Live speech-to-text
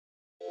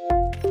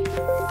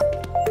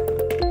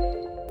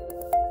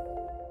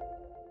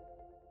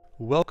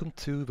Welcome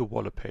to the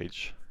wallet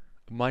page.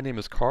 My name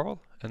is Carl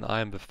and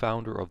I am the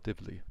founder of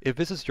Divly. If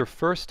this is your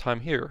first time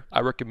here, I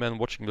recommend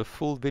watching the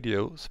full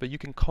video so that you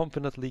can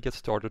confidently get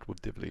started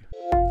with Divly.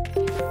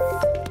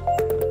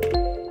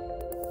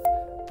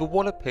 The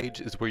wallet page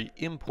is where you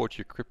import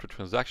your crypto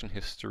transaction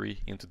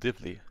history into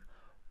Divly.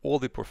 All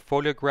the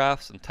portfolio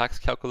graphs and tax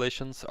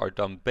calculations are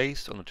done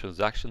based on the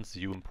transactions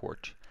you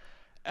import.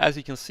 As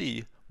you can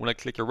see, when I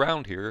click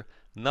around here,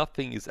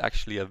 nothing is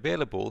actually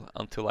available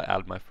until I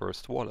add my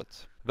first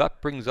wallet.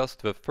 That brings us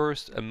to the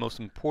first and most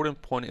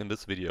important point in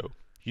this video.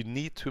 You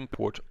need to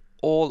import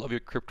all of your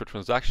crypto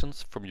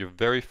transactions from your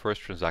very first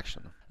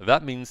transaction.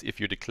 That means if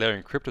you're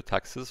declaring crypto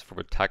taxes for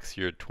the tax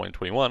year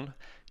 2021,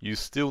 you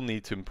still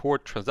need to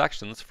import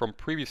transactions from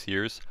previous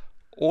years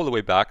all the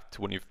way back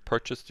to when you've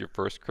purchased your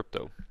first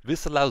crypto.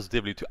 This allows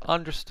Divly to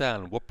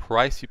understand what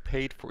price you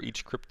paid for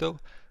each crypto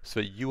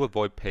so that you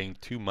avoid paying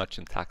too much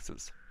in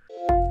taxes.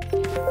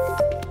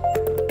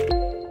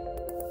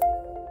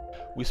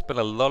 We spend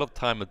a lot of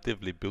time at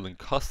Divly building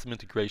custom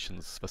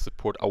integrations that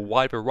support a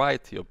wide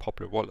variety of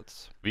popular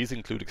wallets. These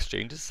include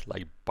exchanges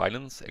like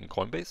Binance and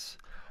Coinbase,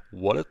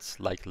 wallets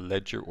like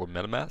Ledger or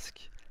MetaMask,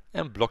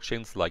 and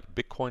blockchains like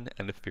Bitcoin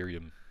and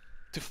Ethereum.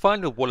 To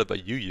find the wallet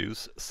that you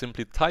use,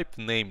 simply type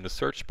the name in the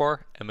search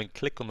bar and then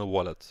click on the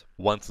wallet.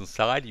 Once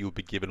inside, you will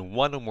be given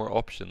one or more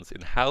options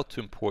in how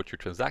to import your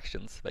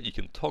transactions that you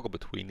can toggle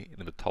between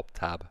in the top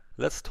tab.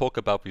 Let's talk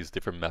about these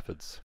different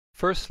methods.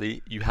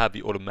 Firstly, you have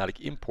the automatic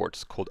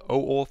imports called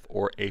OAuth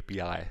or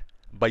API.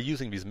 By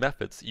using these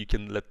methods, you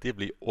can let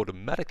Divly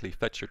automatically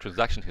fetch your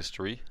transaction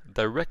history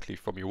directly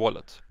from your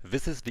wallet.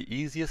 This is the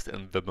easiest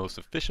and the most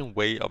efficient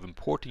way of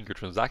importing your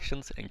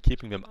transactions and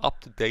keeping them up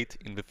to date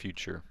in the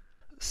future.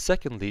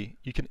 Secondly,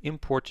 you can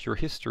import your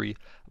history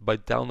by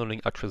downloading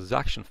a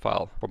transaction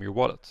file from your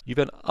wallet. You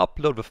then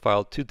upload the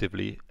file to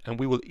Divly and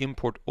we will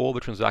import all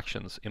the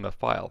transactions in that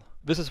file.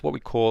 This is what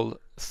we call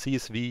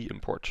CSV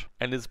import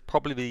and is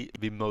probably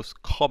the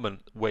most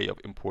common way of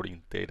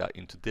importing data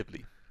into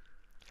Divly.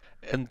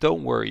 And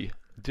don't worry,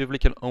 Divly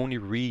can only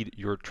read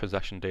your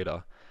transaction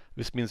data.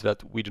 This means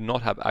that we do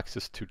not have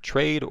access to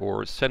trade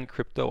or send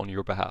crypto on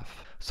your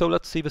behalf. So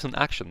let's see this in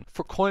action.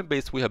 For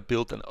Coinbase, we have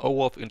built an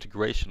OAuth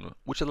integration,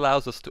 which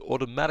allows us to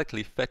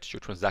automatically fetch your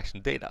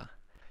transaction data.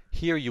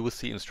 Here you will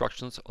see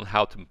instructions on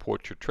how to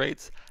import your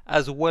trades,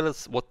 as well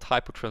as what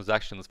type of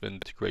transactions the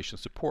integration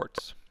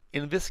supports.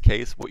 In this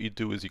case, what you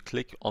do is you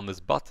click on this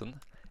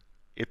button,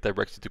 it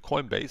directs you to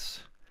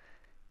Coinbase.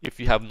 If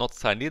you have not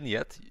signed in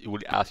yet, it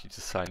will ask you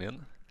to sign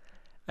in.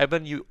 And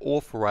then you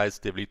authorize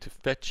Divly to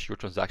fetch your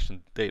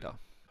transaction data.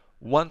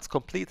 Once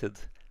completed,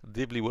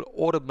 Divly will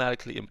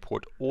automatically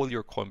import all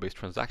your Coinbase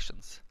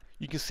transactions.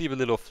 You can see the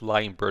little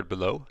flying bird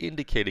below,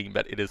 indicating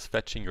that it is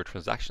fetching your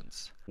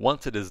transactions.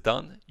 Once it is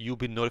done, you'll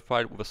be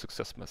notified with a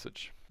success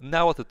message.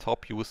 Now at the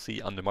top you will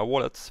see under my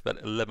wallets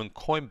that 11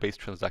 Coinbase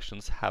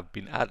transactions have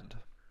been added.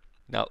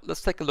 Now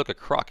let's take a look at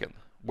Kraken,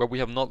 where we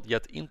have not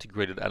yet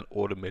integrated an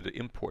automated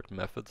import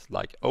method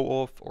like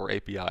OAuth or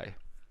API.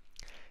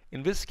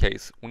 In this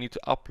case, we need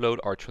to upload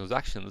our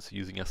transactions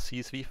using a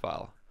CSV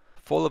file.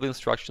 Follow the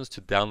instructions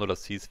to download a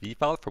CSV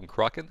file from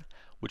Kraken,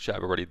 which I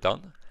have already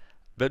done.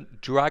 Then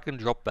drag and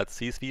drop that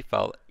CSV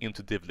file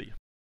into Divly.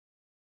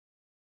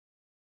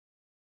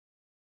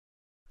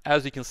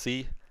 As you can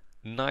see,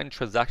 9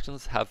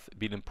 transactions have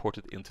been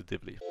imported into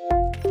Divly.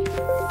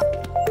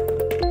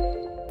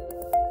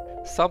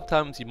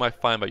 Sometimes you might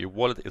find that your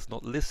wallet is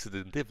not listed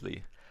in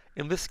Divly.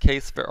 In this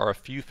case, there are a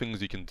few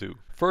things you can do.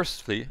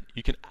 Firstly,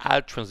 you can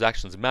add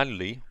transactions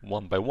manually,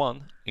 one by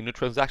one, in the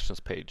Transactions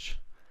page.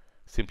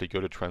 Simply go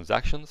to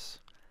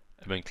Transactions,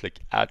 and then click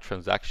Add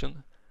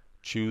Transaction,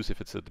 choose if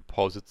it's a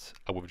deposit,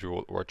 a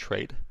withdrawal, or a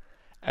trade,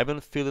 and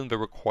then fill in the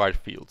required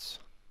fields.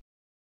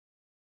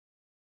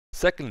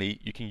 Secondly,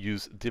 you can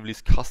use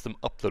Divly's custom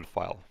upload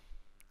file.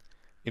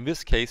 In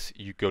this case,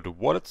 you go to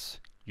Wallets,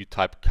 you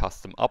type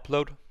Custom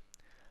Upload,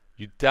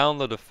 you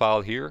download the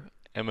file here,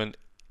 and then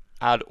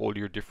add all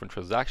your different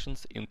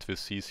transactions into the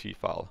CSV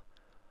file.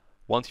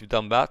 Once you've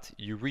done that,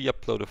 you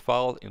re-upload a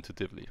file into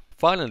Divly.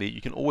 Finally,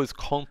 you can always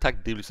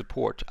contact Divly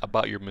support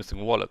about your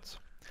missing wallet.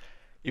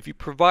 If you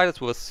provide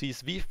us with a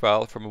CSV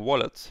file from a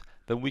wallet,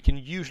 then we can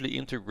usually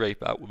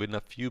integrate that within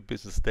a few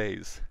business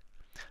days.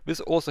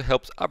 This also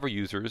helps other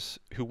users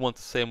who want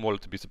the same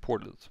wallet to be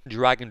supported.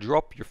 Drag and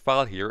drop your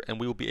file here and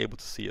we will be able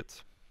to see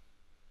it.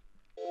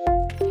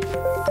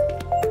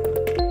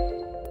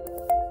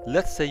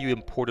 Let's say you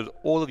imported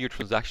all of your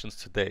transactions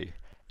today,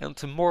 and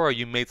tomorrow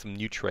you made some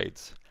new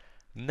trades.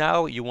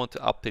 Now you want to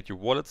update your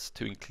wallets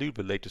to include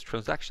the latest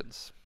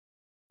transactions.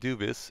 Do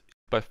this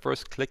by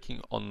first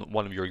clicking on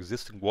one of your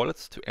existing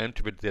wallets to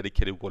enter the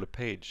dedicated wallet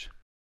page.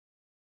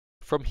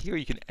 From here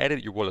you can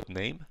edit your wallet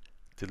name,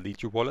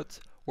 delete your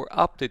wallet, or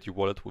update your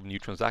wallet with new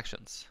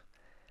transactions.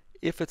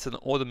 If it's an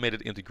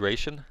automated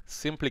integration,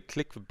 simply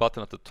click the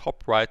button at the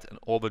top right and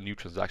all the new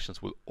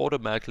transactions will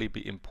automatically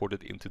be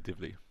imported into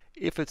Divly.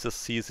 If it's a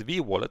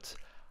CSV wallet,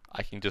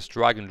 I can just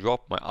drag and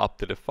drop my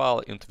updated file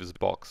into this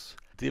box.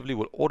 Divly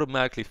will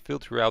automatically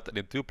filter out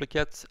any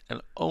duplicates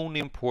and only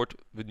import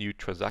the new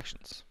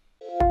transactions.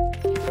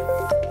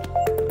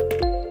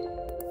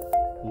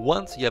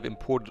 Once you have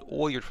imported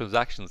all your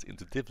transactions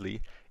into Divly,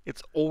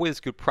 it's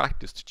always good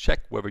practice to check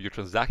whether your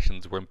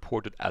transactions were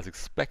imported as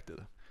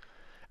expected.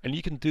 And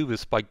you can do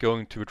this by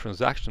going to the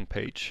transaction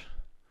page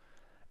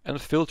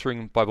and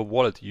filtering by the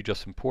wallet you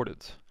just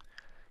imported.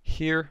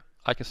 Here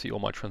I can see all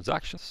my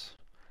transactions,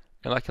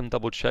 and I can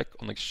double check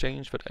on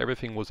Exchange that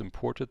everything was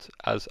imported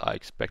as I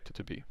expected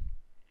to be.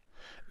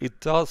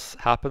 It does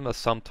happen that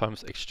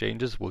sometimes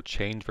exchanges will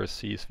change their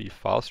CSV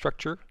file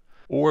structure,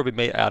 or we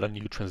may add a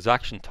new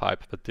transaction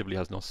type that Divly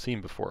has not seen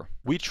before.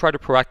 We try to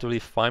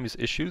proactively find these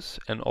issues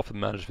and often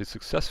manage this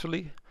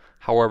successfully.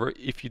 However,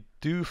 if you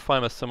do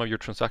find that some of your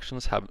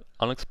transactions have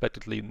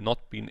unexpectedly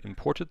not been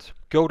imported,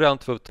 go down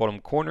to the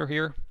bottom corner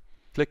here,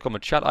 click on the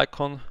chat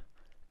icon,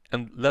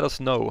 and let us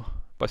know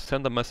by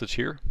sending a message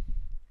here.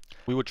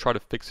 We will try to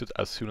fix it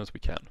as soon as we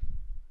can.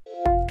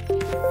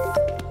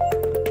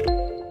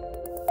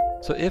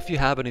 So if you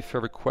have any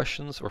further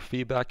questions or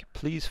feedback,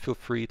 please feel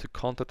free to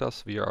contact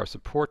us via our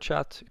support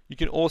chat. You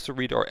can also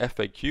read our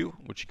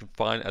FAQ, which you can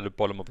find at the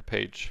bottom of the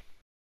page.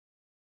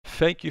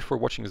 Thank you for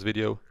watching this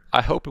video.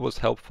 I hope it was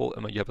helpful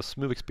and that you have a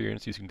smooth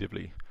experience using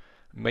Divly.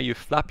 May you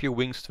flap your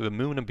wings to the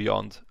moon and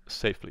beyond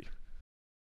safely.